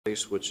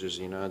Case, which is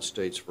the United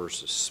States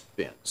versus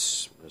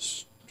Spence.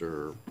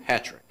 Mr.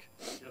 Patrick.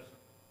 Yes, sir.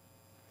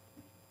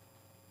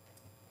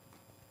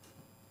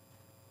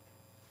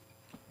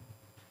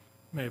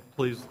 May it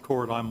please the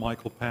court, I'm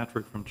Michael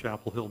Patrick from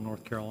Chapel Hill,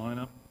 North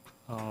Carolina.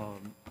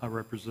 I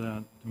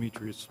represent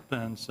Demetrius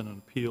Spence in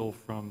an appeal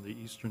from the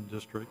Eastern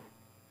District.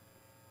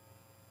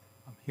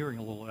 I'm hearing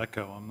a little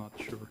echo, I'm not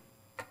sure.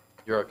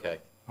 You're okay.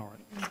 All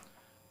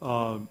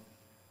right.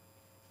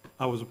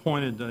 I was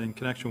appointed in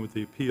connection with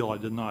the appeal. I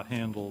did not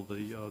handle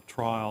the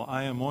trial.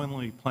 I am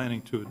only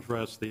planning to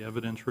address the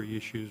evidentiary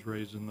issues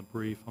raised in the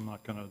brief. I'm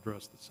not going to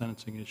address the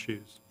sentencing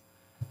issues.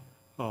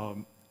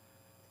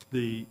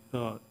 The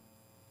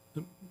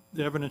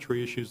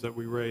evidentiary issues that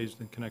we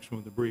raised in connection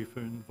with the brief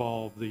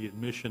involve the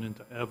admission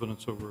into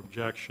evidence over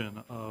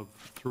objection of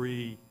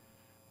 3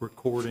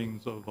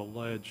 recordings of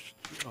alleged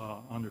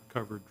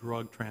undercover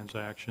drug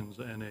transactions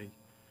and a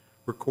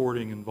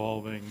recording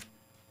involving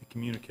the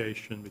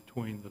communication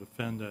between the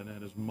defendant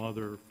and his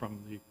mother from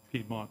the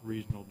Piedmont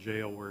Regional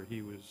Jail where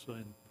he was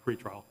in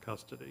pretrial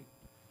custody.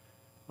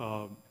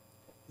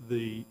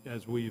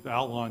 As we've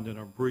outlined in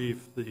our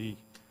brief, the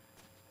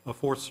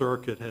Fourth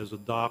Circuit has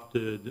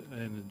adopted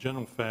in a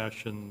general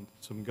fashion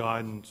some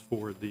guidance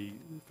for the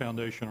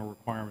foundational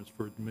requirements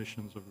for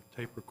admissions of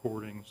tape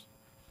recordings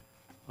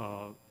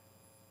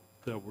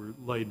that were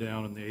laid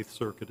down in the Eighth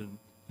Circuit in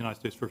United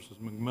States versus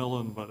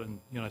McMillan, but in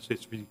United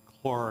States v.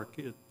 Clark,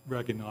 it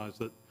recognized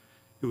that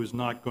it was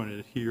not going to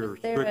adhere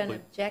strictly. Is there an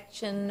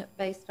objection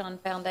based on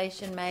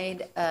foundation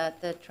made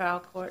at the trial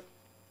court?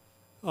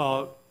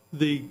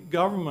 The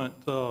government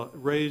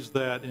raised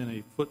that in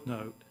a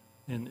footnote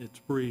in its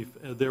brief.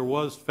 There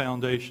was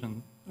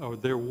foundation, or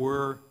there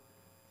were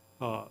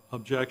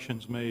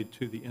objections made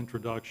to the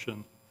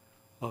introduction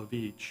of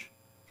each.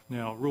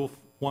 Now, Rule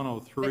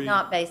 103... But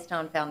not based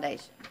on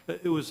foundation.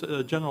 It was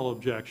a general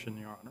objection,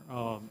 Your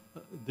Honor.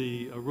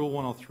 The Rule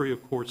 103,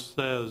 of course,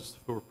 says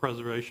for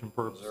preservation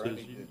purposes,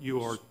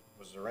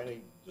 Was there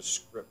any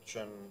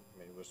description, I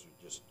mean, was there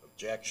just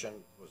objection?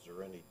 Was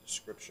there any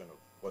description of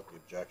what the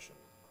objection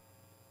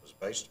was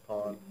based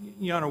upon?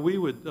 Your Honor, we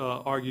would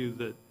argue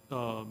that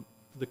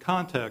the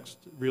context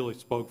really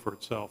spoke for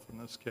itself in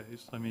this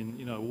case. I mean,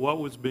 you know, what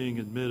was being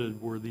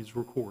admitted were these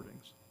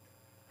recordings.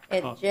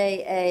 At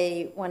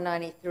JA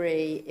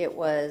 193, it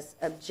was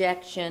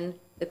objection.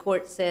 The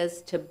court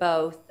says to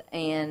both,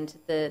 and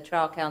the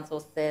trial counsel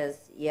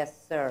says,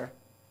 yes, sir.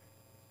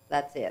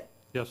 That's it.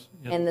 Yes.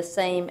 And the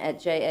same at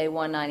JA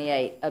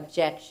 198,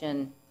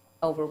 objection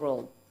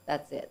overruled.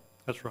 That's it.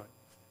 That's right.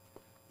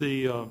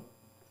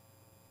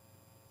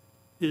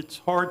 It's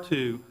hard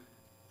to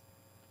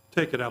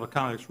take it out of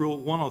context. Rule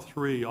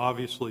 103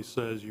 obviously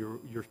says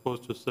you're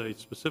supposed to say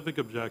specific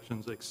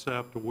objections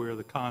except where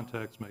the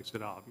context makes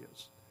it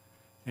obvious.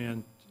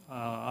 And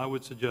I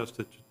would suggest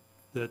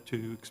that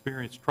to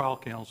experienced trial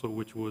counsel,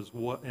 which was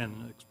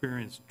an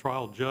experienced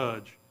trial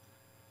judge,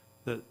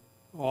 that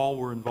all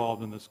were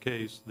involved in this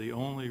case, the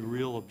only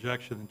real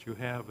objection that you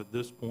have at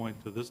this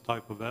point to this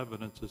type of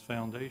evidence is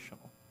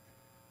foundational,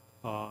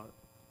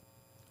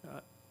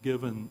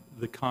 given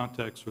the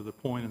context or the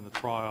point in the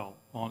trial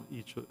on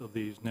each of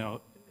these.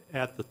 Now,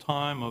 at the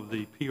time of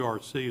the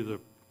PRC,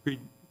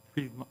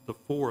 the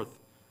fourth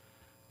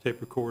tape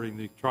recording,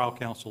 the trial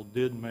counsel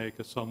did make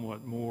a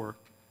somewhat more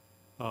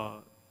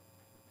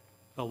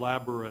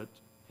elaborate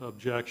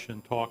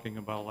objection talking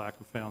about a lack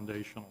of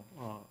foundational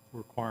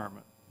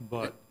requirement.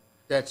 But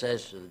that's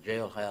as to the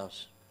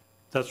jailhouse?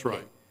 That's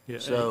right. Yeah.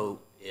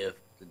 So if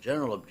the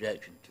general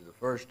objection to the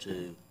first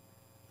 2,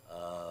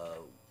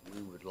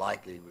 we would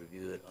likely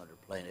review it under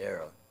plain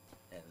error.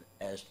 And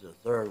as to the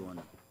third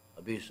one,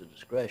 abuse of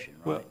discretion,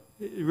 right? Well,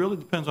 it really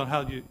depends on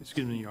how you,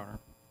 excuse me, Your Honor.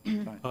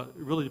 It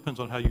really depends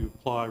on how you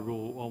apply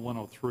Rule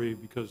 103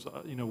 because,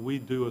 you know, we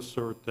do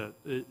assert that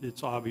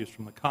it's obvious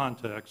from the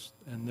context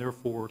and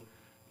therefore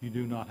you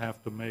do not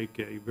have to make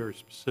a very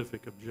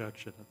specific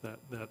objection at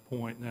that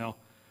point. Now,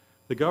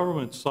 the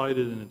government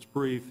cited in its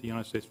brief the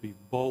United States v.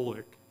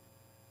 Bolick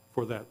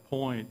for that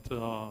point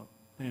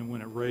and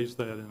when it raised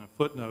that in a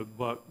footnote.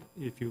 But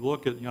if you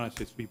look at the United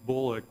States v.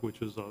 Bolick,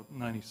 which is a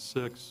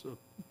 96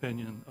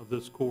 opinion of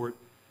this court,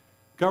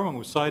 the government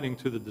was citing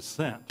to the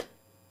dissent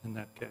in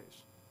that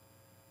case.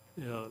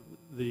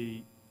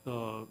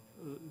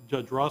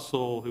 Judge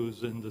Russell, who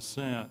was in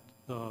dissent,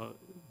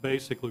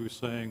 basically was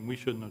saying we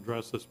shouldn't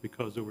address this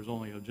because there was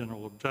only a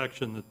general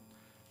objection that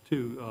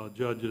 2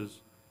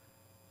 judges,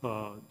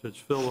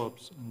 Judge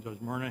Phillips and Judge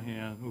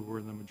Murnahan, who were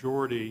in the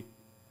majority,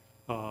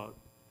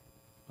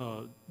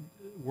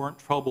 weren't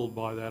troubled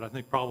by that. I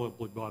think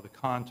probably by the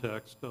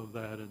context of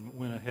that and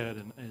went ahead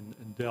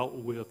and dealt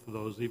with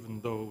those even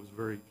though it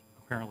was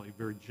apparently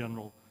very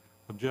general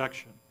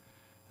objection.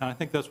 And I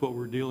think that's what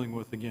we're dealing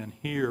with again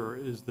here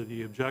is that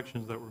the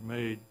objections that were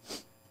made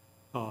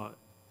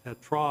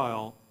at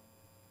trial,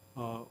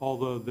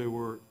 although they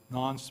were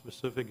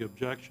non-specific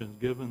objections,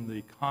 given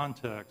the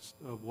context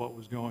of what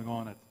was going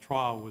on at the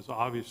trial, was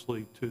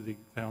obviously to the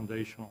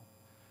foundational.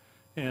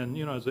 And,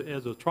 you know,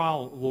 as a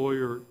trial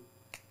lawyer,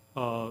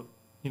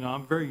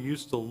 I'm very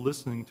used to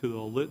listening to the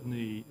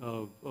litany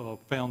of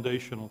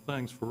foundational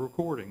things for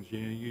recordings.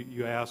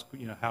 You ask,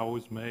 how it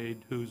was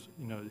made,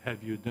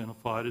 have you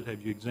identified it,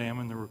 have you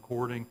examined the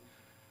recording,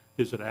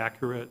 is it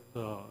accurate,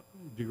 do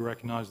you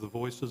recognize the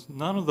voices?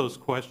 None of those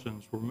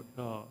questions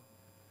were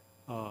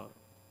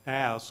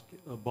asked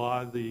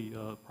by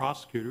the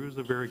prosecutor, who's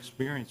a very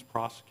experienced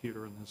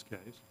prosecutor in this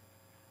case.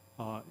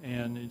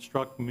 And it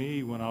struck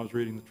me when I was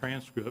reading the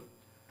transcript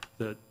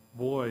that,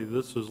 boy,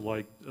 this is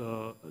like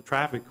a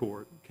traffic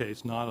court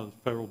case, not a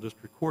federal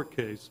district court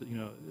case.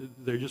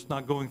 They're just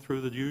not going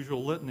through the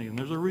usual litany. And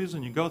there's a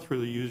reason you go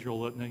through the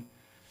usual litany,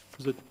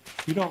 is that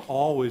you don't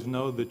always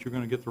know that you're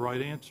going to get the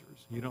right answers.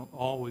 You don't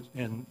always,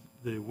 and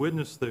the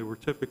witness they were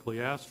typically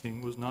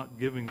asking was not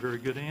giving very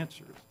good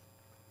answers.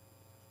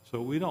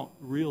 So we don't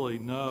really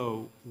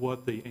know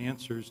what the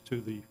answers to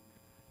the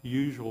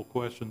usual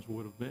questions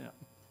would have been.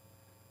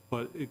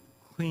 But it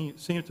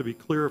seemed to be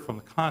clear from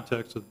the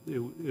context that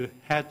it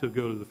had to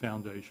go to the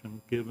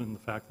foundation, given the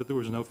fact that there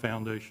was no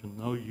foundation,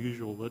 no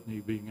usual litany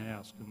being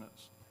asked in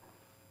this.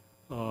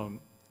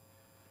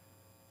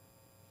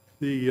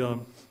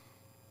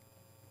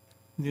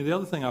 The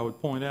other thing I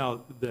would point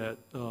out that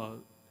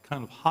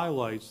kind of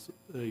highlights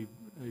a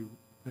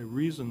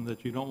reason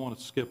that you don't want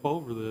to skip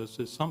over this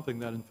is something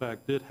that, in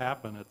fact, did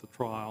happen at the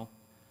trial.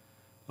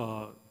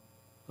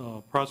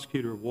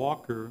 Prosecutor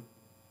Walker,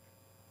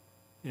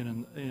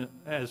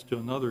 as to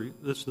another,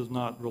 this does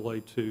not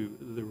relate to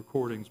the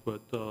recordings,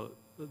 but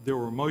there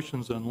were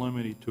motions in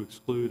limine to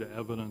exclude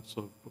evidence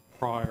of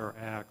prior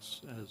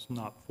acts as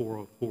not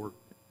 404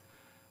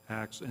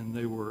 acts, and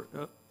they were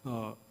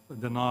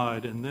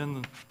denied. And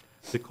then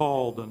they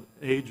called an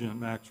agent,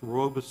 Max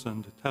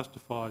Robeson, to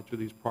testify to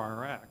these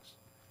prior acts.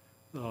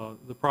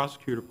 The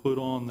prosecutor put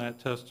on that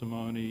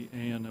testimony,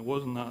 and it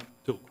wasn't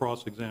until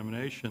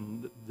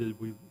cross-examination did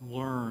we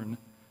learn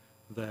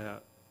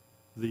that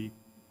the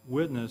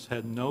witness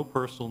had no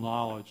personal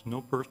knowledge,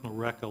 no personal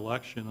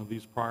recollection of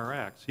these prior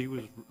acts. He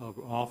was an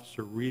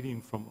officer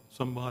reading from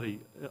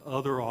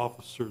other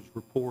officers'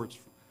 reports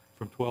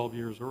from 12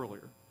 years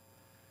earlier.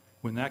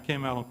 When that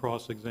came out on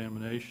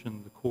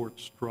cross-examination, the court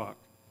struck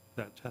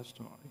that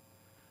testimony.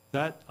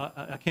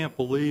 I can't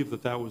believe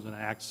that was an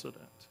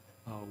accident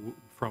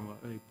from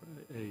a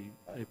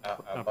I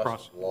must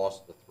prosecutor. have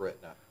lost the thread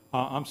now.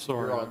 I'm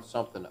sorry. You're on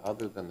something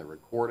other than the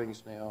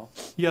recordings now?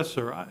 Yes,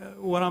 sir.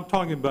 What I'm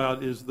talking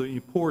about is the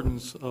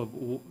importance of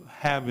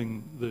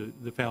having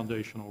the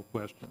foundational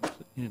questions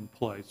in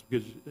place,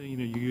 because you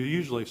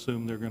usually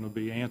assume they're going to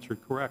be answered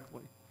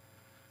correctly.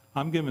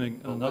 I'm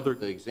giving another.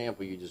 The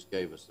example you just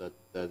gave us, that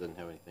doesn't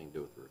have anything to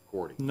do with the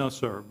recording. No,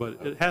 sir,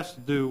 but it has to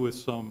do with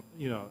some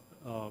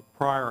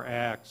prior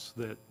acts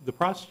that the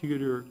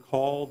prosecutor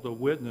called a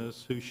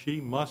witness who she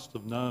must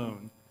have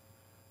known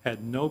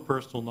had no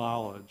personal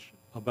knowledge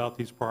about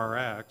these prior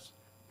acts,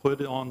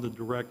 put it on the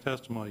direct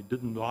testimony,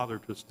 didn't bother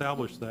to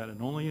establish that,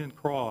 and only in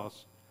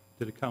cross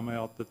did it come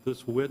out that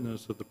this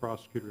witness that the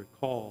prosecutor had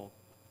called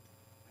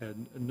had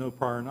no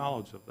prior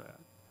knowledge of that.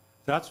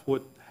 That's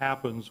what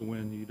happens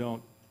when you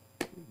don't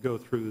go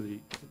through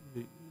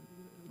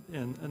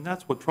and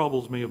that's what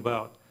troubles me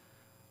about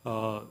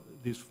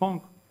these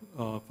phone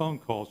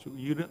calls.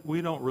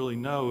 We don't really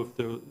know if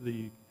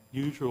the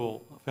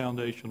usual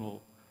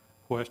foundational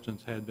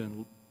questions had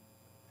been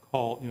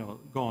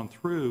gone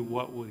through,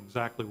 what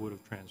exactly would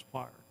have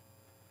transpired.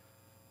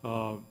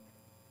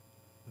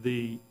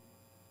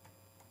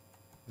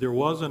 There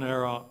was an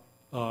error,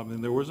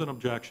 and there was an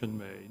objection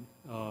made.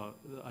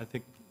 I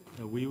think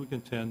we would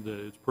contend that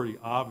it's pretty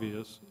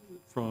obvious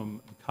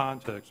from the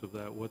context of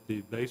that what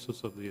the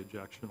basis of the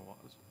objection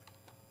was.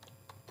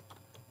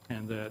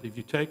 And that if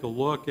you take a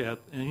look at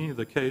any of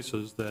the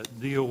cases that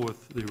deal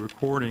with the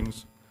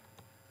recordings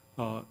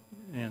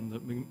and the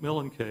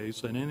McMillan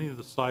case and any of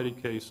the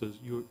cited cases,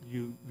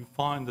 you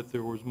find that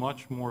there was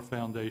much more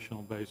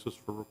foundational basis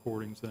for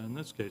recordings than in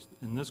this case.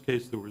 In this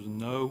case, there was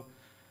no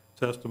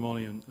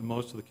testimony in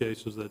most of the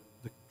cases that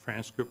the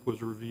transcript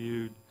was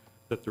reviewed,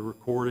 that the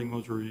recording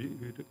was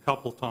reviewed a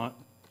couple times.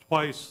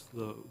 Twice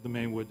the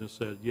main witness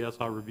said, yes,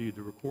 I reviewed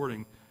the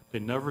recording. They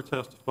never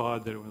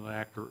testified that it was an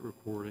accurate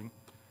recording.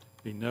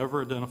 They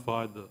never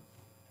identified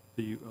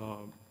the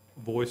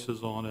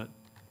voices on it.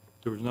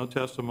 There was no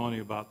testimony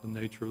about the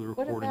nature of the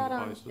recording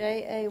devices. What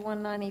about on JA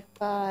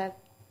 195,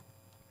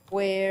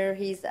 where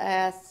he's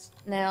asked,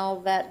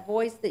 now that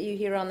voice that you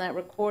hear on that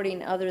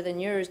recording other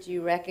than yours, do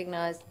you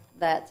recognize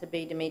that to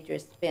be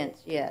Demetrius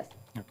Spence? Yes.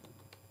 Okay.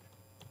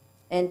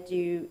 And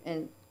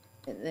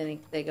then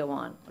they go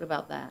on. What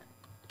about that?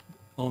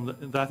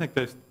 I think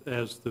that's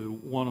as to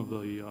one of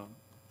the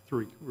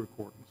three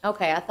recordings.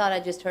 Okay, I thought I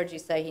just heard you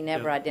say he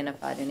never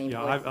identified any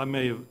voice. Yeah, I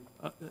may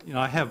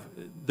have,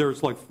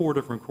 there's like 4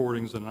 different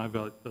recordings, and I've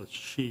got a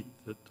sheet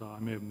that I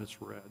may have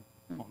misread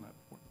on that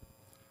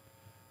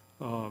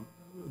point.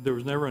 There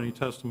was never any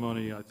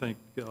testimony, I think,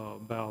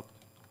 about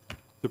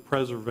the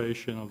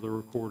preservation of the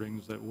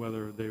recordings, that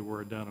whether they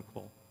were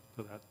identical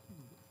to that,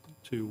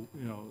 to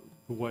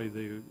the way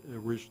they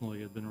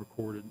originally had been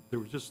recorded. There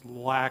was just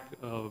lack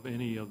of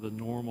any of the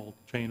normal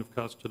chain of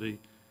custody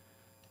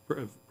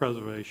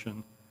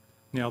preservation.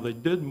 Now, they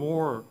did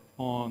more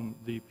on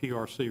the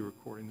PRC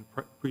recording,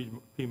 the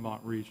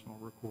Piedmont Regional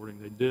recording.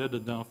 They did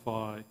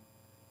identify,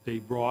 they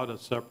brought a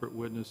separate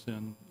witness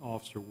in,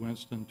 Officer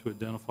Winston, to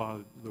identify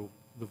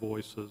the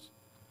voices.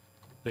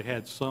 They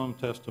had some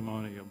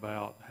testimony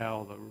about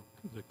how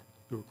the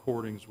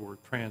recordings were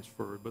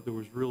transferred, but there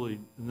was really,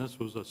 and this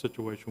was a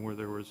situation where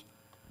there was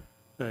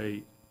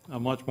a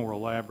much more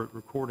elaborate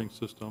recording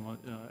system.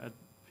 At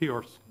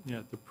PRC,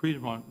 at the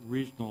Piedmont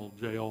Regional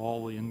Jail,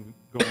 all the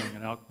ingoing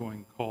and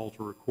outgoing calls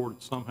were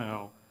recorded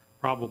somehow,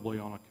 probably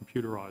on a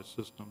computerized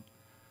system.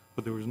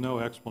 But there was no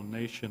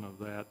explanation of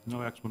that,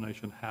 no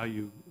explanation how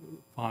you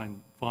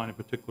find a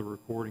particular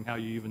recording, how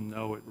you even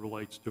know it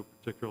relates to a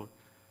particular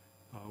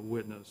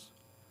witness.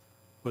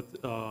 But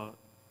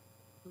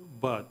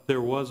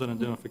there was an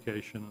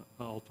identification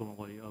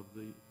ultimately of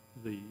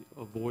the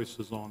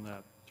voices on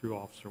that through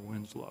Officer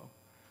Winslow.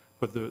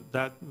 But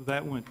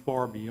that went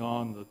far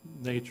beyond the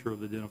nature of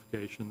the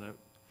identification that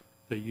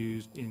they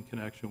used in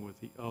connection with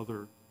the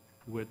other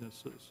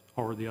witnesses,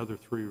 or the other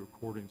three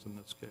recordings in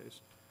this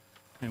case.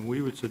 And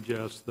we would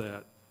suggest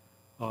that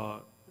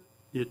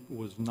it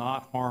was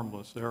not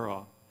harmless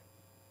error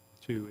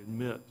to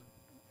admit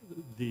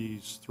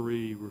these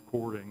three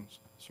recordings,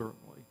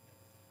 certainly.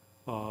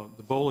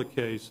 The Bola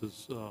case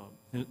is,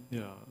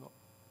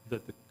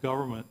 that the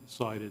government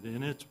cited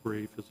in its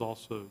brief is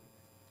also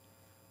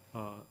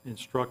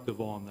instructive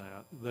on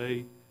that.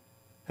 They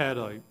had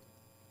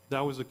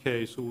that was a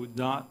case that would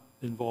not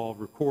involve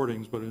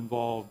recordings, but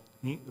involved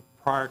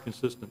prior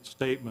consistent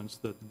statements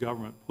that the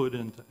government put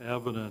into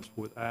evidence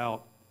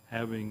without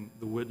having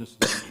the witnesses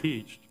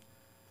impeached.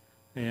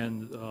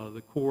 And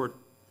the court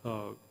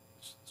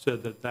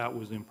said that that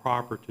was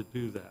improper to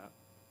do that,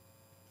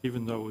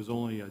 even though it was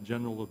only a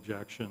general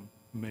objection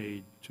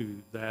made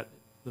to that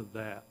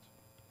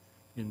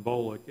in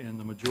Bullock. And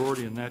the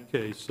majority in that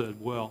case said,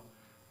 well,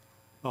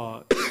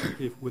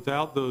 if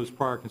without those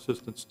prior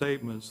consistent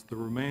statements, the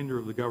remainder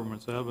of the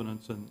government's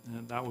evidence, and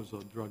that was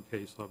a drug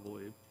case, I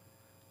believe,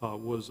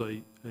 was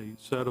a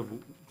set of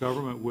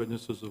government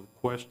witnesses of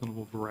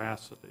questionable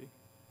veracity.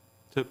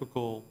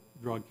 Typical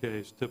drug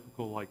case,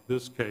 typical like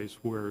this case,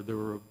 where there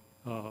were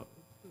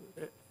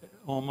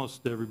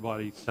almost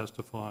everybody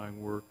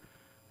testifying were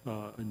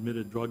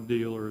admitted drug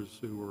dealers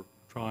who were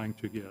trying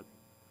to get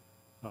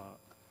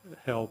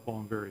help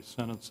on various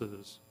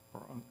sentences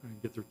or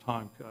get their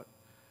time cut.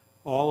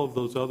 All of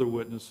those other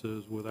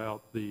witnesses,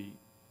 without the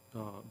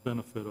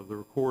benefit of the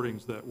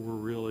recordings that were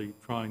really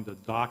trying to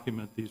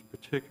document these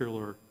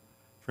particular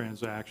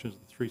transactions,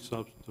 the three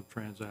substantive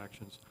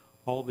transactions,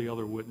 all the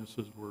other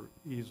witnesses were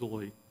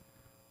easily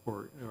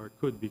or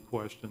could be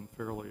questioned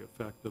fairly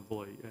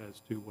effectively as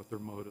to what their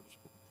motives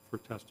for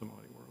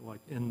testimony were.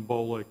 Like in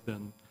Bullock,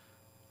 then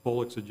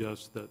Bullock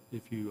suggests that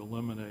if you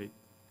eliminate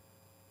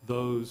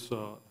those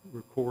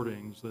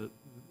recordings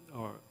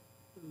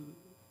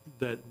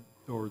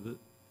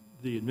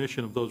the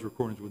admission of those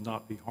recordings would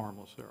not be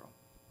harmless error.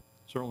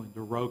 Certainly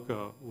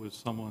DeRoca was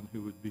someone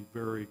who would be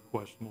very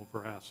questionable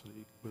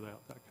veracity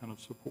without that kind of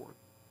support.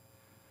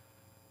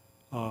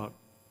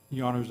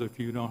 Your Honors, if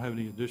you don't have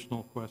any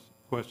additional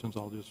questions,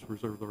 I'll just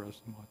reserve the rest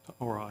of my time,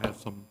 or I have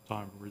some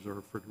time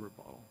reserved for the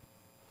rebuttal.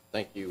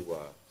 Thank you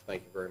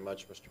very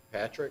much, Mr.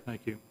 Patrick.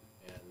 Thank you.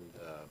 And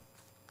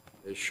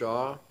Ms.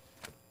 Shaw, why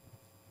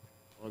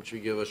don't you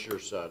give us your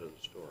side of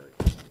the story?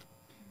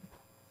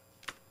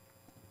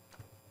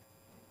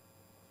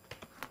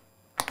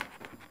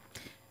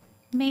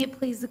 May it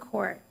please the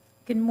Court.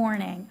 Good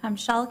morning. I'm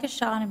Shalika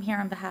Shaw, and I'm here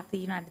on behalf of the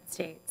United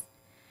States.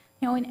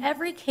 Now, in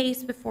every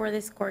case before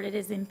this Court, it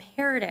is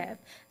imperative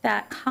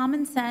that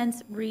common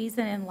sense,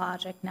 reason, and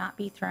logic not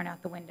be thrown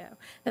out the window,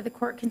 that the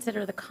Court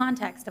consider the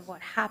context of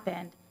what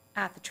happened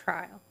at the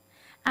trial.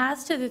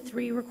 As to the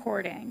three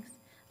recordings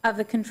of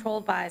the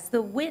controlled buys,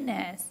 the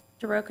witness,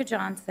 DeRoca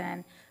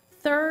Johnson,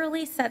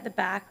 thoroughly set the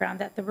background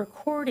that the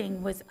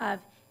recording was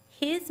of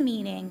his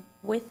meeting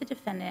with the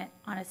defendant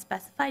on a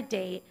specified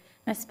date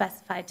and a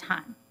specified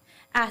time.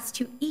 As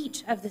to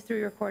each of the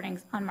three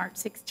recordings on March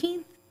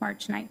 16th,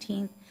 March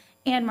 19th,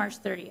 and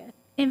March 30th,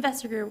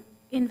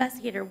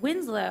 Investigator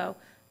Winslow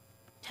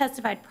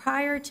testified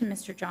prior to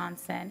Mr.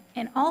 Johnson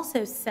and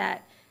also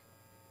set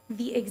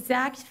the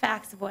exact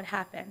facts of what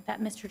happened, that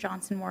Mr.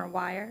 Johnson wore a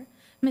wire.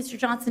 Mr.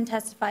 Johnson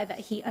testified that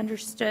he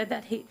understood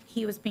that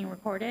he was being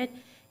recorded.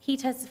 He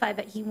testified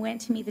that he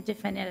went to meet the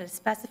defendant at a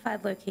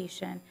specified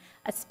location,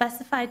 a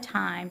specified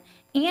time,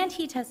 and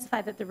he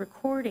testified that the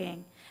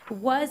recording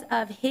was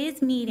of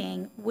his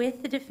meeting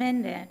with the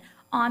defendant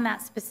on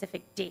that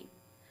specific date.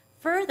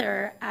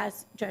 Further,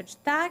 as Judge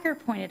Thacker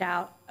pointed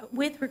out,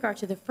 with regard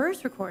to the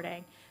first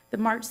recording, the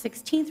March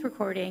 16th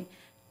recording,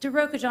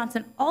 DeRoca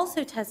Johnson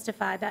also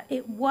testified that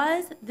it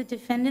was the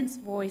defendant's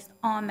voice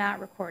on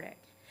that recording.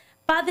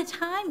 By the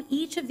time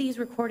each of these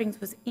recordings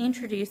was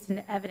introduced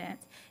into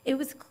evidence, it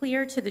was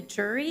clear to the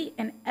jury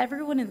and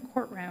everyone in the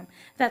courtroom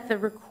that the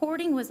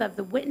recording was of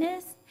the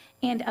witness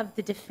and of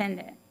the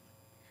defendant.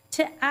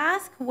 To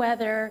ask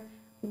for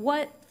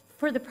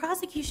the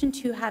prosecution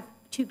to have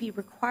to be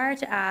required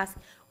to ask,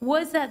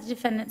 was that the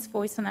defendant's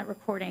voice on that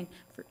recording?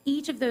 For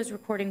each of those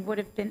recordings would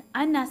have been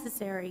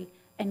unnecessary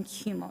and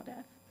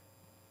cumulative.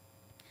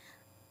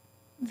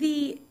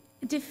 The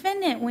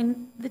defendant,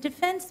 when the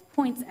defense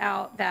points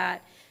out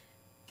that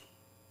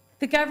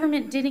the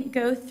government didn't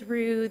go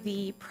through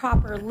the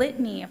proper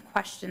litany of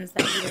questions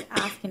that we would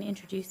ask in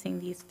introducing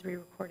these 3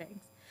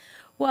 recordings.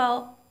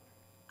 Well,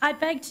 I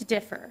beg to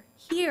differ.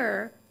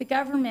 Here, the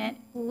government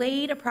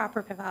laid a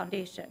proper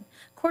foundation.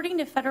 According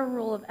to Federal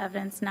Rule of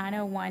Evidence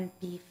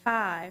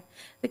 901B5,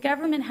 the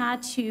government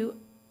had to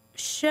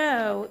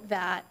show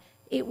that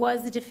it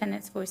was the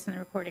defendant's voice in the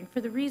recording.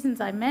 For the reasons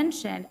I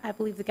mentioned, I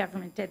believe the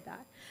government did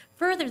that.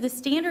 Further, the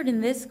standard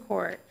in this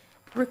court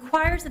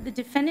requires that the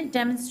defendant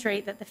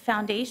demonstrate that the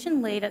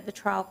foundation laid at the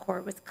trial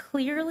court was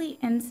clearly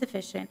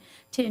insufficient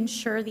to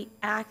ensure the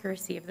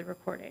accuracy of the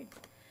recording.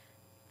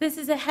 This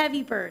is a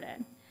heavy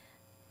burden.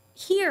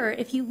 Here,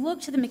 if you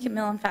look to the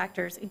McMillan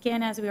factors,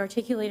 again, as we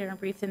articulated in our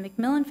brief, the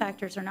McMillan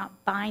factors are not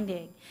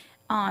binding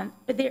on,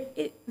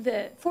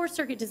 the Fourth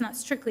Circuit does not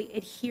strictly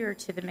adhere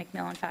to the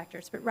McMillan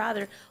factors, but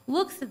rather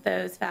looks at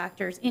those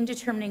factors in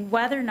determining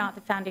whether or not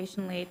the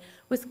foundation laid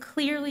was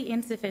clearly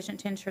insufficient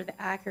to ensure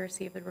the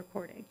accuracy of the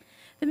recording.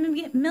 The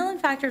McMillan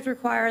factors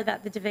require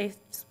that the device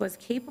was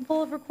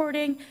capable of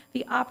recording,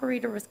 the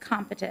operator was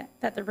competent,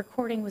 that the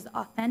recording was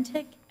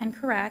authentic and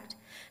correct,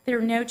 there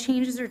were no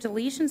changes or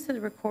deletions to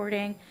the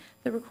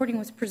recording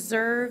was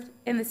preserved,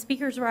 and the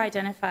speakers were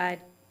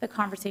identified, the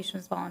conversation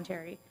was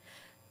voluntary.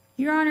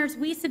 Your Honors,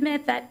 we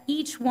submit that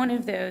each one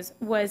of those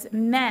was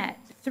met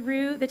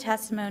through the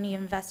testimony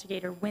of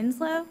Investigator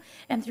Winslow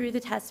and through the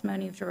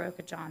testimony of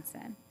Jeroka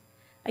Johnson.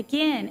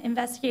 Again,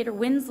 Investigator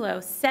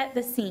Winslow set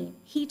the scene.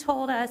 He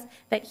told us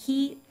that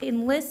he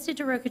enlisted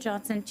Jeroka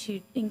Johnson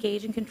to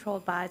engage in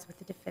controlled buys with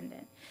the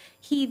defendant.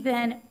 He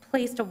then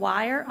placed a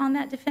wire on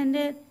that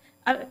defendant.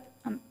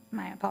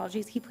 My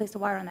apologies. He placed a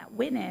wire on that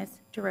witness,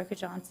 Jeroka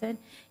Johnson.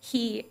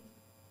 He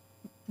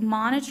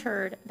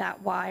monitored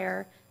that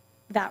wire,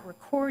 that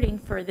recording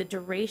for the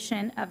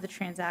duration of the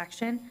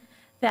transaction,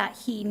 that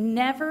he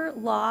never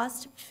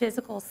lost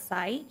physical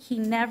sight. He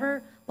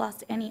never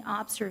lost any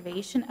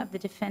observation of the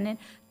defendant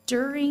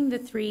during the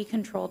 3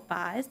 controlled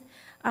buys,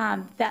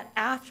 that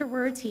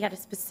afterwards he had a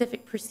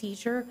specific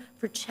procedure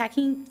for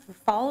checking, for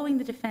following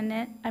the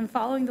defendant and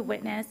following the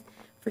witness,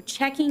 for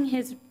checking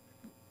his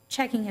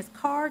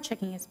car,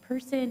 checking his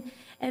person,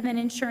 and then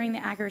ensuring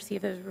the accuracy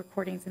of those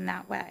recordings in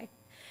that way.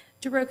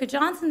 Jeroka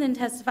Johnson then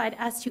testified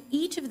as to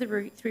each of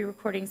the 3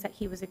 recordings that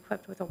he was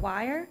equipped with a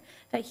wire,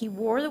 that he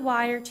wore the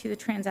wire to the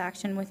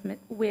transaction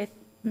with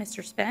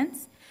Mr.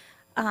 Spence.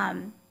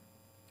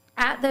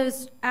 At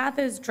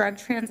those drug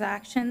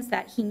transactions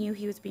that he knew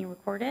he was being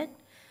recorded,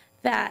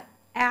 that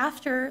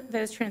after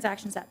those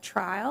transactions at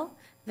trial,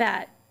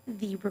 that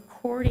the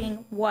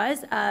recording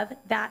was of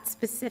that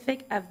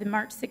specific of the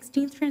March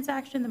 16th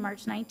transaction, the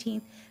March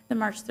 19th, the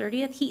March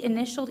 30th. He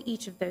initialed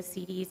each of those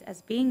CDs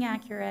as being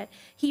accurate.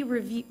 He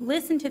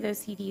listened to those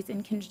CDs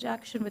in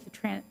conjunction with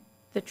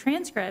the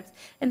transcripts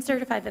and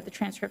certified that the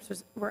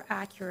transcripts were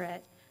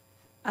accurate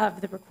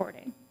of the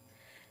recording.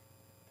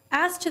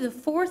 As to the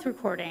 4th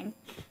recording,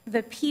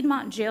 the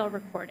Piedmont jail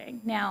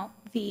recording, now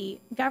the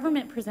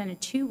government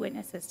presented 2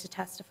 witnesses to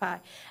testify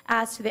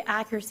as to the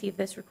accuracy of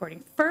this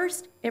recording.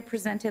 First, it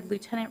presented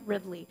Lieutenant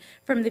Ridley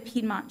from the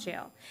Piedmont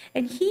jail,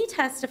 and he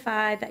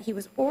testified that he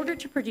was ordered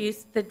to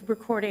produce the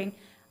recording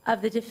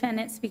of the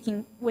defendant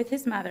speaking with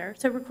his mother,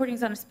 so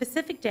recordings on a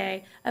specific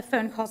day of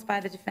phone calls by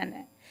the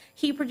defendant.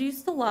 He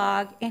produced the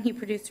log and he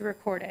produced a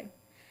recording.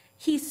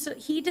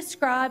 He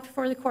described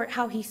for the court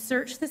how he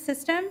searched the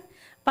system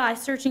by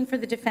searching for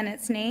the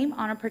defendant's name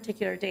on a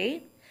particular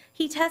date.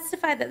 He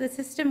testified that the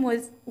system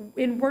was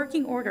in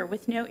working order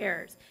with no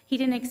errors. He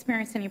didn't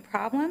experience any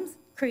problems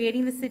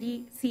creating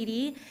the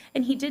CD,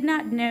 and he did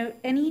not note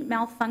any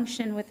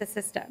malfunction with the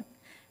system.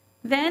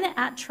 Then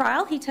at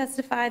trial, he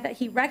testified that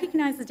he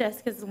recognized the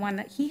disc as the one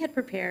that he had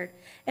prepared,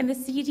 and the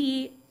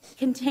CD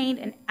contained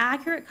an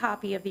accurate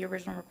copy of the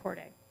original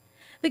recording.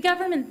 The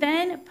government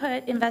then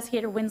put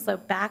Investigator Winslow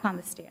back on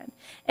the stand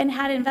and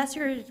had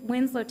Investigator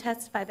Winslow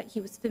testify that he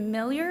was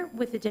familiar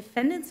with the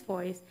defendant's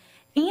voice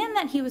and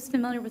that he was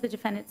familiar with the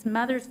defendant's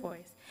mother's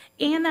voice,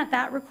 and that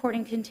that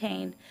recording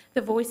contained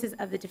the voices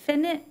of the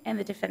defendant and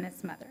the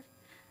defendant's mother.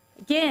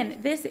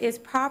 Again,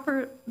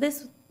 the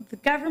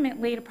government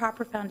laid a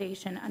proper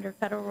foundation under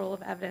Federal Rule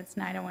of Evidence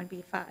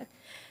 901B5.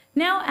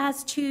 Now,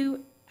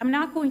 I'm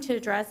not going to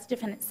address the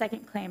defendant's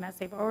second claim, as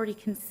they've already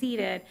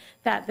conceded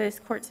that this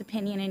court's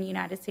opinion in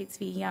United States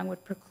v. Young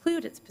would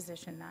preclude its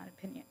position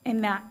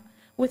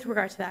with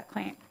regard to that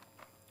claim.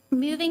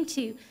 Moving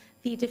to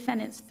the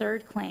defendant's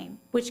third claim,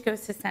 which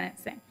goes to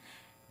sentencing.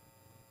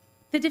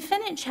 The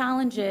defendant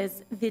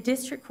challenges the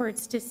district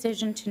court's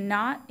decision to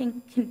not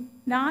include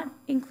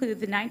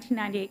the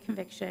 1998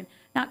 conviction,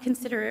 not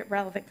consider it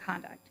relevant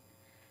conduct.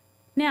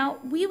 Now,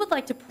 we would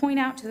like to point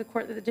out to the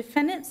court that the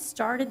defendant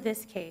started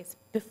this case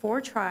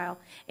before trial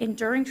and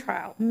during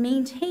trial,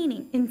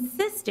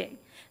 insisting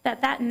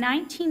that that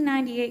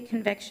 1998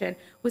 conviction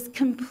was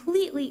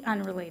completely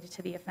unrelated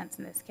to the offense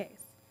in this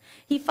case.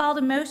 He filed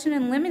a motion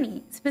in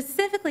limine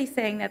specifically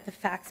saying that the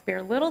facts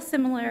bear little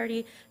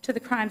similarity to the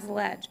crimes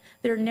alleged.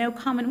 There are no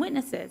common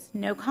witnesses,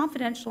 no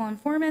confidential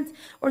informants,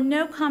 or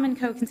no common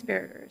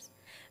co-conspirators.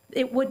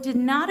 It did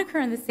not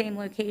occur in the same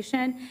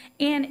location,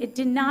 and it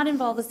did not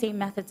involve the same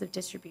methods of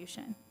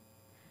distribution.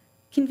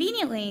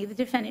 Conveniently, the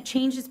defendant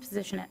changed his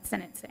position at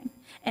sentencing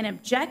and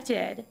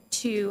objected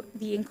to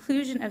the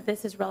inclusion of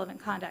this as relevant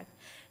conduct,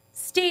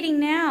 stating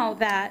now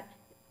that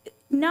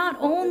not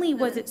only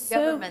was it so...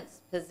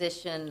 government's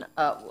position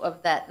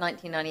of that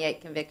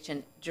 1998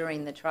 conviction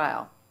during the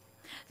trial?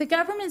 The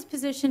government's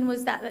position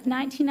was that the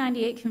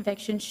 1998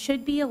 conviction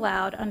should be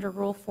allowed under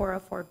Rule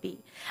 404B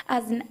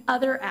as an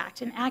other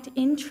act, an act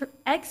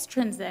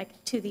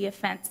extrinsic to the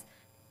offense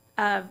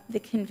of the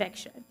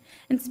conviction.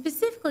 And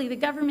specifically, the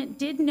government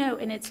did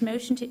note in its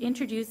motion to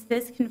introduce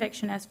this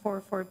conviction as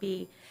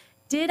 404B,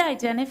 did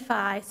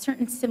identify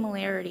certain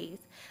similarities.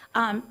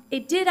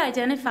 It did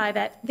identify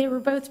that they were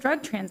both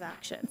drug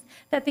transactions,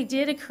 that they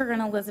did occur in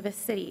Elizabeth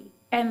City,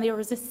 and there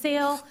was a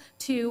sale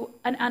to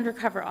an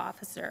undercover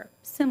officer,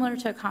 similar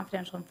to a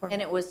confidential informant.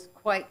 And it was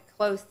quite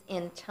close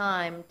in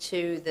time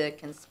to the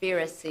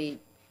conspiracy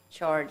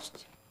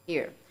charged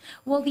here.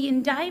 Well, the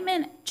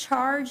indictment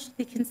charged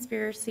the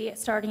conspiracy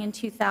starting in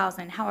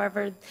 2000.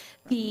 However,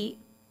 the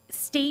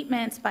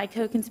statements by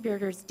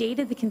co-conspirators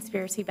dated the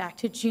conspiracy back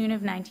to June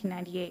of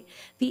 1998.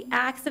 The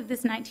acts of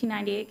this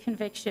 1998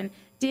 conviction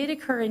did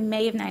occur in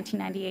May of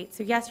 1998.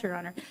 So yes, Your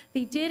Honor,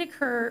 they did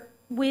occur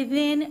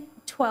within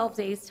 12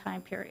 days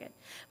time period.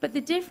 But the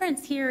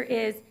difference here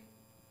is,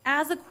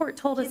 as the court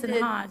told us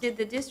in Hodge... Did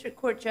the district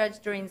court judge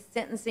during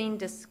sentencing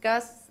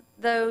discuss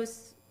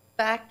those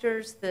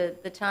factors,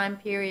 the time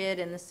period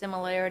and the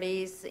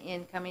similarities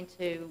in coming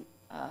to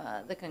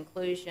the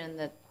conclusion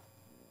that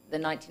the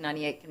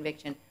 1998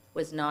 conviction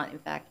was not, in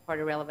fact,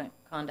 part of relevant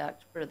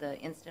conduct for the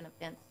instant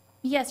offense?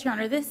 Yes, Your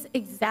Honor. This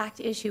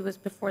exact issue was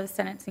before the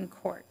sentencing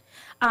court.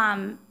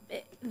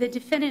 The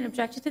defendant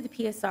objected to the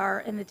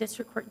PSR, and the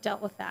district court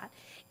dealt with that.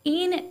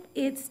 In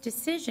its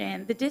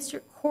decision, the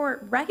district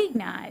court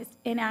recognized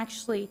and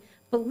actually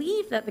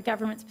believed that the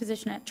government's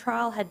position at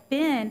trial had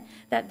been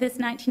that this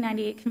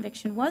 1998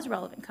 conviction was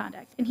relevant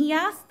conduct. And he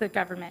asked the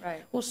government,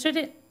 right, well,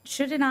 shouldn't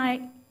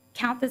I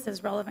count this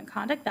as relevant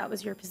conduct? That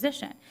was your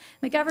position.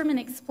 The government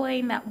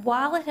explained that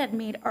while it had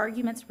made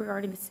arguments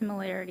regarding the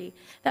similarity,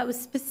 that was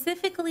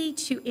specifically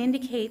to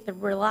indicate the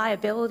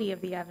reliability of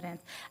the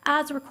evidence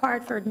as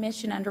required for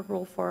admission under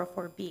Rule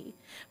 404B.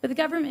 But the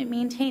government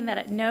maintained that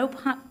at no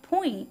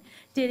point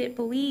did it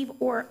believe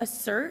or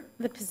assert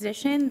the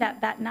position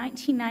that that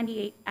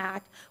 1998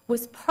 act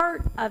was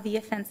part of the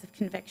offense of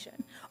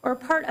conviction or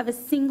part of a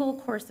single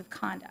course of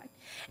conduct.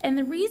 And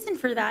the reason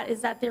for that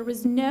is that there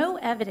was no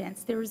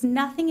evidence, there was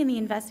nothing in the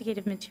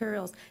investigative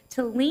materials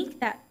to link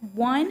that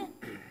one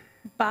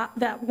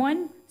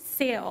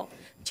sale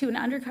to an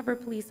undercover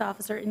police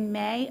officer in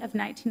May of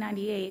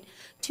 1998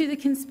 to the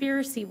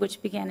conspiracy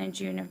which began in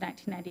June of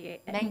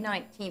 1998. May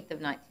 19th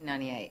of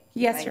 1998.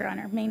 Yes, right? Your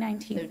Honor, May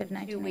 19th So of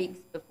 1998. 2 weeks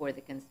before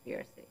the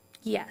conspiracy.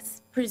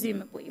 Yes,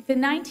 presumably. The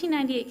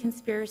 1998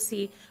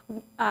 conspiracy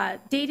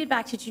dated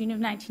back to June of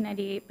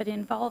 1998, but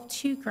involved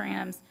 2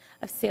 grams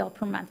of sale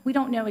per month. We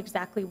don't know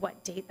exactly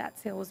what date that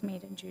sale was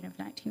made in June of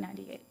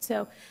 1998.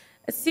 So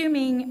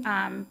assuming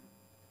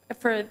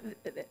for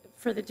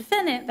the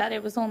defendant that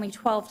it was only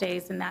 12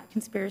 days and that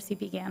conspiracy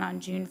began on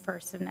June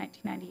 1st of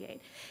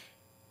 1998.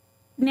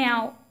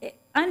 Now,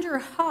 under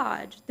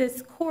Hodge,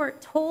 this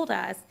court told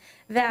us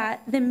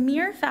that the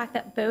mere fact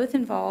that both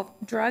involve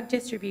drug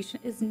distribution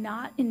is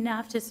not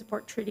enough to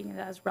support treating it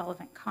as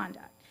relevant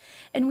conduct.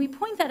 And we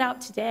point that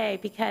out today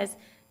because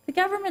the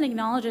government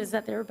acknowledges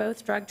that they were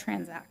both drug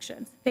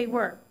transactions. They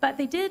were, but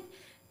they did,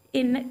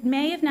 in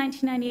May of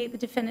 1998, the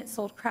defendant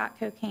sold crack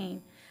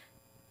cocaine.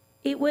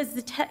 It was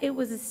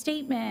a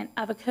statement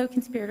of a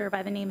co-conspirator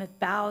by the name of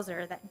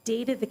Bowser that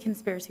dated the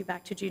conspiracy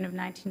back to June of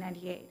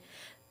 1998.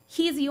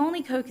 He is the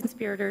only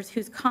co-conspirators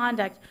whose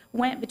conduct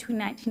went between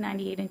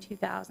 1998 and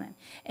 2000.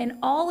 And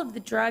all of the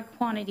drug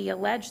quantity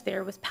alleged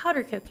there was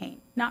powder cocaine,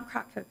 not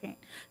crack cocaine.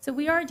 So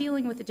we are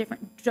dealing with a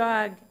different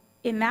drug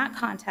in that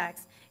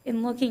context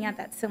in looking at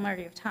that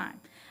similarity of time.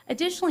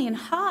 Additionally, in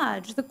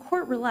Hodge, the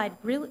court relied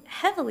really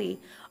heavily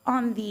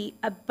on the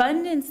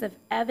abundance of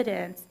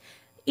evidence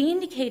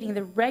indicating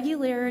the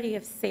regularity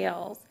of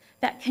sales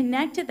that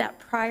connected that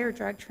prior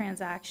drug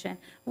transaction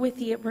with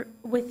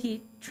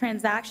the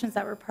transactions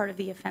that were part of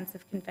the offense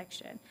of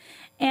conviction.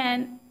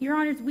 And, Your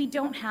Honors, we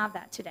don't have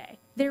that today.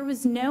 There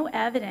was no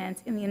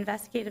evidence in the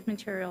investigative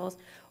materials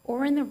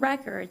or in the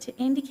record to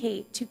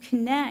indicate, to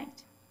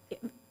connect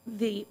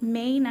the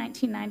May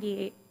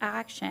 1998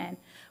 action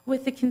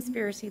with the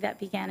conspiracy that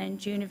began in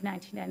June of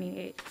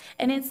 1998.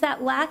 And it's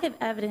that lack of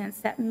evidence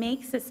that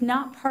makes this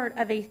not part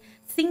of a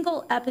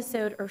single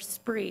episode or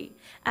spree,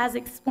 as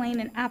explained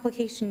in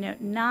Application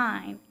Note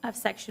 9 of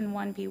Section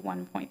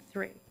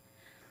 1B1.3.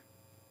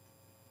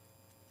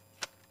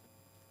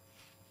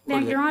 Now,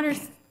 Your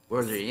Honors.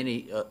 Were there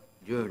any,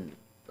 during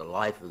the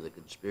life of the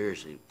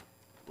conspiracy,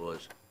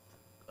 was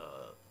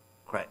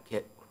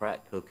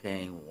crack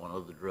cocaine one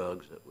of the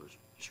drugs that was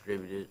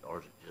distributed, or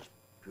is it just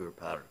pure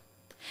powder?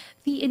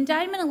 The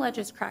indictment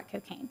alleges crack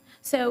cocaine.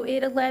 So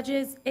it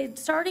alleges,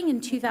 starting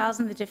in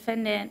 2000, the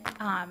defendant,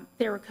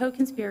 there were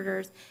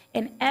co-conspirators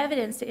and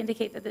evidence to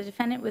indicate that the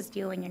defendant was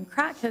dealing in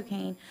crack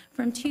cocaine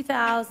from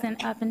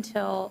 2000 up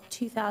until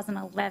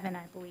 2011,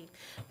 I believe.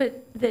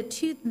 But the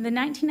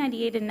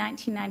 1998 and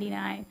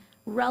 1999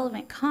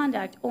 relevant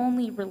conduct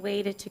only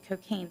related to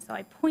cocaine. So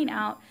I point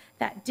out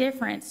that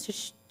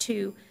difference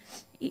to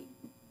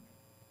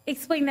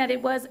explain that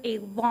it was a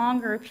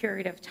longer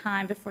period of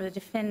time before the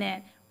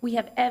defendant. We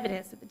have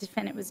evidence that the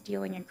defendant was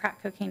dealing in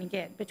crack cocaine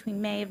again.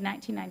 Between May of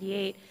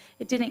 1998,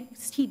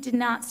 he did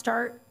not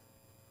start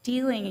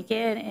dealing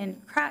again in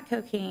crack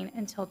cocaine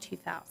until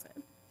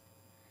 2000.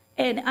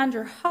 And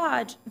under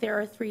Hodge, there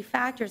are 3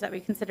 factors that we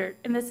consider,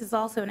 and this is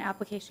also in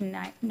Application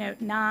Note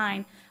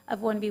 9 of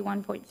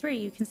 1B1.3.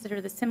 You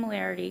consider the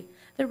similarity,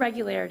 the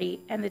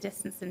regularity, and the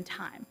distance in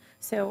time.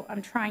 So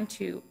I'm trying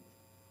to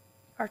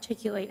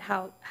articulate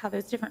how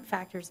those different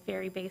factors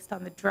vary based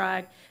on the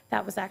drug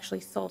that was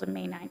actually sold in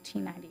May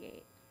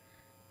 1998.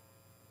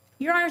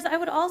 Your Honors, I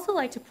would also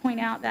like to point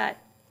out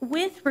that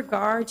with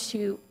regard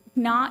to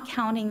not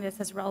counting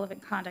this as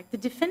relevant conduct, the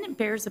defendant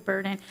bears the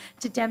burden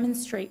to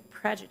demonstrate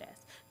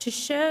prejudice, to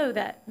show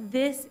that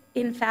this,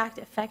 in fact,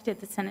 affected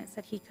the sentence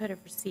that he could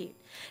have received.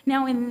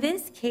 Now, in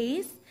this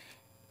case,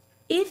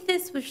 if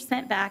this was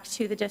sent back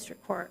to the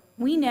district court,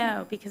 we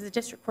know, because the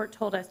district court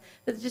told us,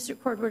 that the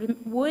district court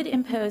would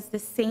impose the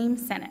same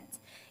sentence,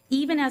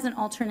 even as an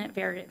alternate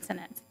variant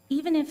sentence,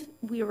 even if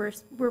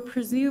we're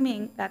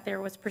presuming that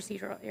there was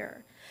procedural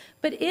error.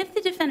 But if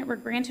the defendant were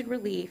granted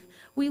relief,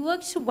 we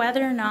look to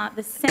whether or not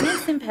the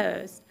sentence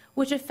imposed,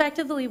 which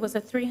effectively was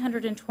a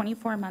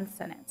 324-month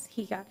sentence.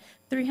 He got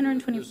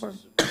 324.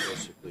 This is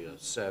basically a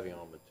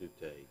Savion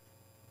Matute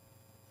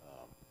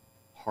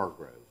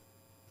Hargrove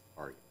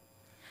argument.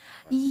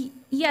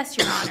 Yes,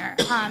 Your Honor.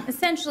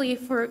 Essentially,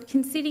 if we're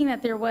conceding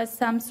that there was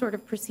some sort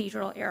of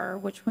procedural error,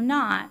 which we're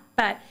not,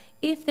 but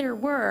if there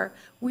were,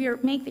 we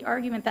make the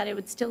argument that it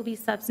would still be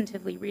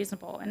substantively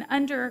reasonable. And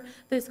under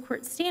this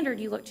court standard,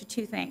 you look to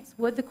 2 things.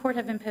 Would the court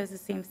have imposed the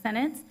same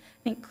sentence?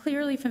 I think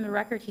clearly from the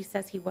record he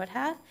says he would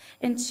have.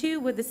 And 2,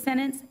 would the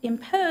sentence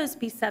imposed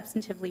be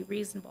substantively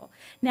reasonable?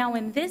 Now,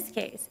 in this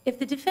case, if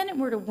the defendant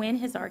were to win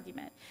his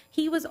argument,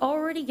 he was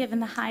already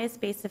given the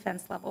highest base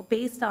offense level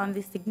based on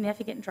the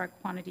significant drug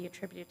quantity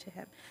attributed to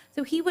him.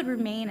 So he would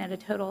remain at a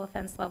total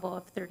offense level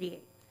of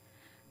 38.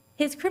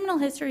 His criminal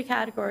history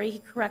category, he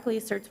correctly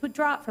asserts, would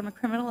drop from a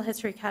criminal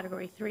history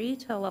category 3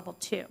 to a level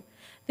 2.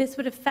 This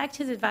would affect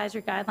his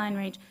advisory guideline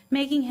range,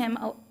 making him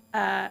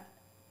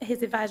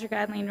his advisory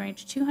guideline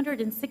range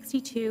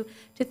 262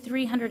 to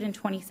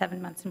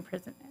 327 months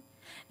imprisonment.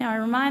 Now, I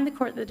remind the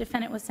court that the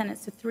defendant was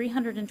sentenced to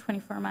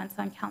 324 months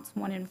on counts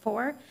 1 and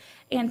 4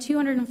 and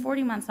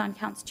 240 months on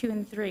counts 2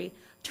 and 3,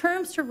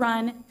 terms to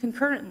run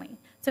concurrently.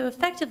 So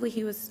effectively,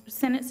 he was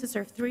sentenced to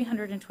serve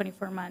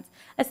 324 months,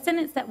 a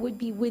sentence that would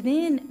be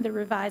within the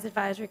revised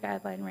advisory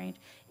guideline range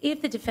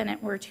if the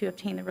defendant were to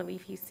obtain the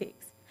relief he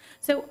seeks.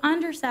 So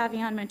under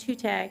Savion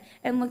Matute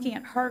and looking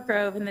at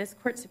Hargrove and this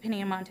court's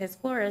opinion Montez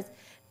Flores,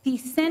 the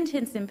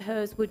sentence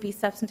imposed would be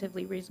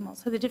substantively reasonable.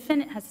 So the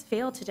defendant has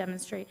failed to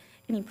demonstrate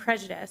any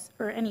prejudice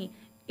or any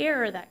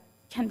error that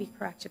can be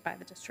corrected by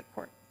the district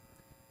court.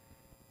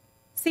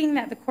 Seeing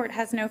that the court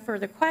has no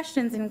further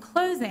questions, in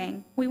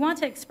closing, we want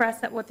to express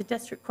that what the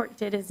district court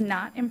did is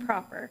not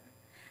improper.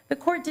 The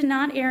court did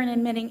not err in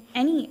admitting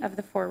any of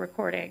the 4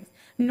 recordings,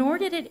 nor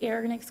did it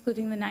err in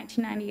excluding the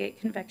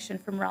 1998 conviction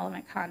from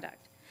relevant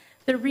conduct.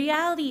 The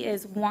reality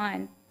is,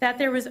 1, that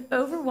there was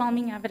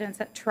overwhelming evidence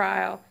at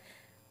trial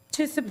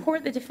to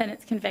support the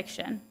defendant's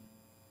conviction.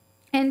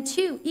 And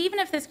 2, even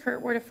if this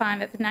court were to find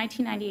that the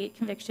 1998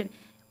 conviction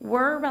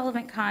were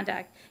relevant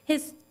conduct,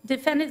 his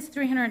defendant's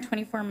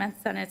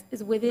 324-month sentence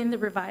is within the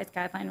revised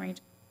guideline range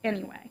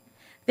anyway.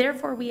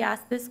 Therefore, we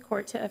ask this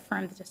court to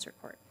affirm the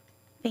district court.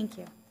 Thank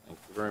you. Thank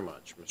you very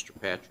much. Mr.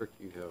 Patrick,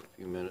 you have a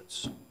few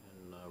minutes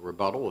in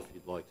rebuttal if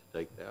you'd like to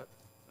take that.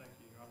 Thank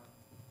you,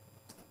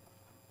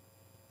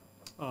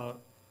 Your Honor.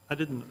 I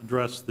didn't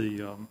address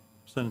the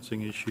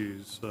sentencing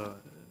issues,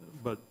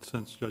 but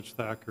since Judge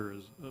Thacker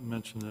has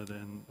mentioned it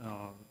and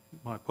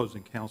my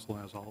opposing counsel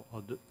has,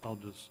 I'll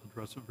just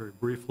address it very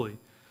briefly.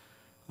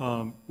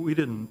 We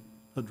didn't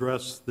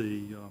address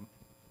the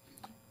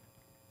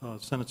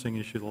sentencing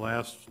issue,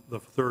 the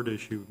 3rd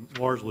issue,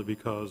 largely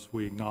because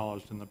we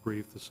acknowledged in the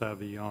brief the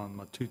Savion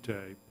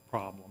Matute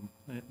problem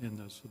in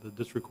this. The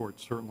district court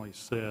certainly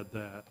said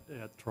that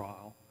at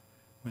trial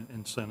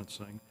in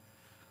sentencing.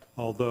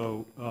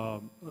 Although,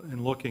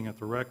 in looking at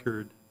the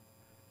record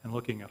and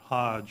looking at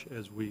Hodge,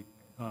 as we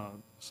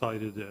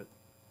cited it,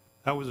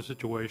 that was a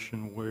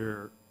situation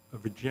where a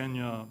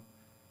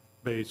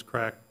Virginia-based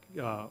crack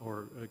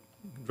or a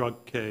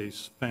drug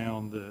case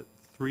found that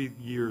 3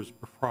 years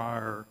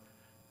prior,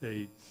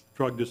 a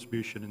drug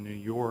distribution in New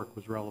York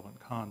was relevant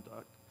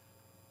conduct.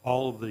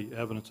 All of the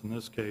evidence in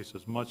this case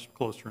is much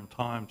closer in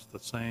time to the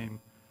same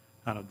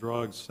kind of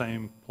drugs,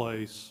 same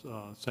place,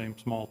 same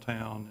small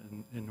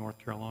town in North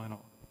Carolina.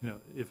 You know,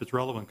 if it's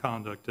relevant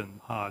conduct in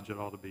Hodge, it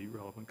ought to be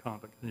relevant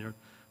conduct in here.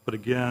 But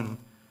again,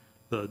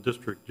 the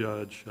district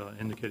judge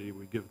indicated he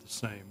would give the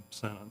same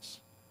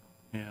sentence.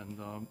 And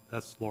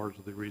that's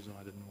largely the reason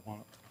I didn't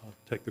want to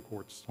take the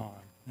court's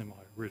time in my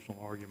original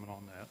argument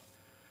on that.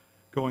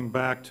 Going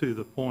back to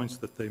the points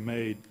that they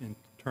made in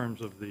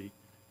terms of the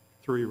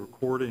 3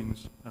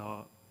 recordings,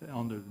 the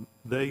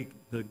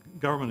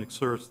government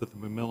asserts that the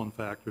McMillan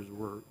factors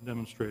were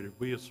demonstrated.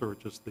 We assert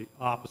just the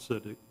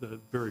opposite, that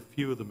very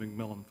few of the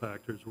McMillan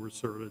factors were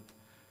asserted.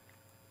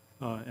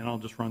 And I'll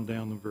just run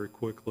down them very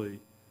quickly.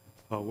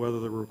 Whether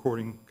the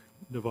recording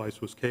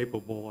device was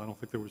capable, I don't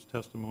think there was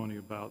testimony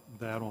about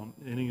that on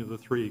any of the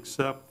 3,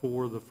 except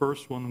for the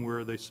first one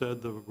where they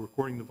said the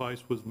recording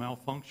device was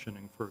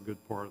malfunctioning for a good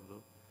part of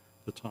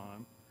the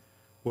time.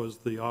 Was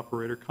the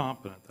operator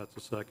competent? That's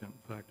the second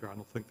factor. I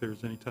don't think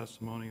there's any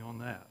testimony on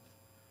that.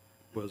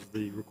 Was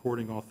the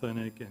recording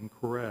authentic and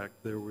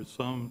correct? There was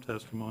some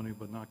testimony,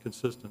 but not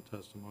consistent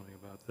testimony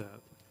about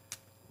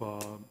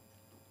that.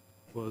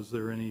 Was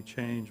there any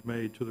change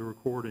made to the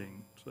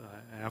recording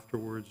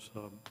afterwards,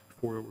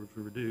 before it was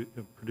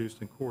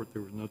produced in court?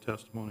 There was no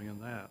testimony on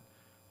that.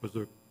 Was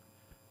the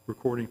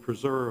recording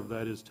preserved?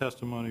 That is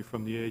testimony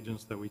from the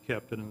agents that we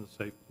kept it in a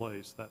safe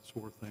place, that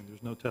sort of thing.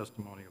 There's no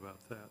testimony about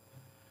that.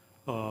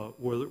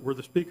 Were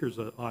the speakers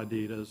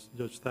ID'd? As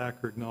Judge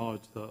Thacker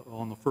acknowledged,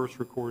 on the first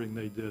recording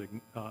they did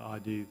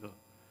ID the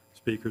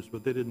speakers,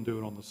 but they didn't do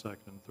it on the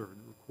second and third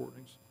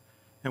recordings.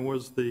 And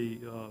was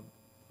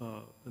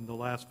and the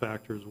last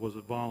factor is, was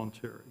it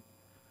voluntary?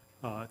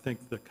 I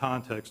think the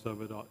context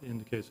of it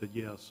indicates that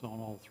yes, on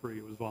all 3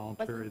 it was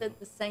voluntary. Wasn't it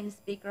the same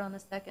speaker on the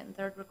second and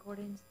third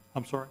recordings?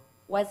 I'm sorry?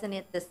 Wasn't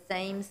it the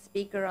same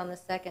speaker on the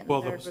second and third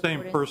recordings? Well, the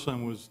same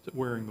person was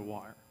wearing the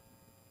wire.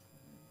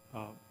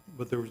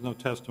 But there was no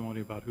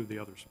testimony about who the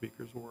other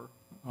speakers were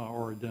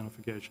or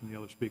identification of the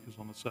other speakers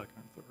on the second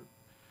and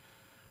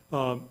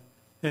third.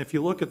 And if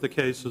you look at the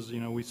cases, you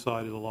know, we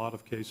cited a lot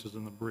of cases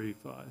in the brief.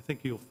 I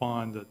think you'll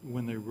find that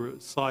when they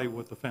cite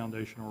what the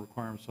foundational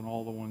requirements and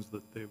all the ones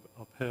that they've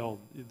upheld,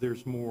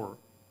 there's more,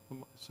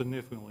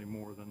 significantly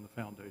more than the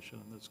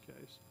foundation in this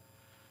case.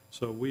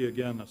 So we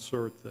again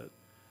assert that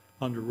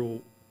under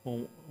Rule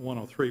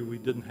 103, we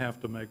didn't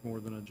have to make more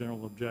than a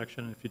general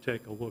objection. If you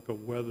take a look at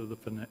whether the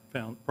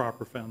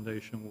proper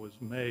foundation was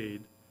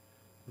made,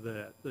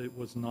 that it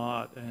was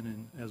not,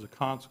 and as a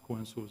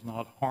consequence, it was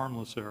not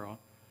harmless error,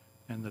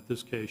 and that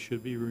this case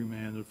should be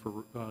remanded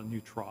for a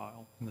new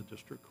trial in the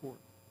district court.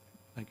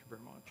 Thank you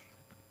very much.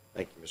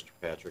 Thank you, Mr.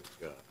 Patrick.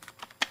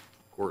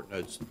 Court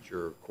notes that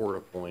you're court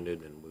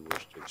appointed, and we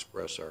wish to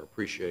express our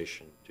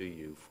appreciation to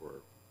you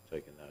for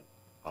taking that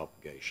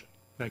obligation.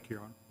 Thank you,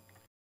 Your Honor.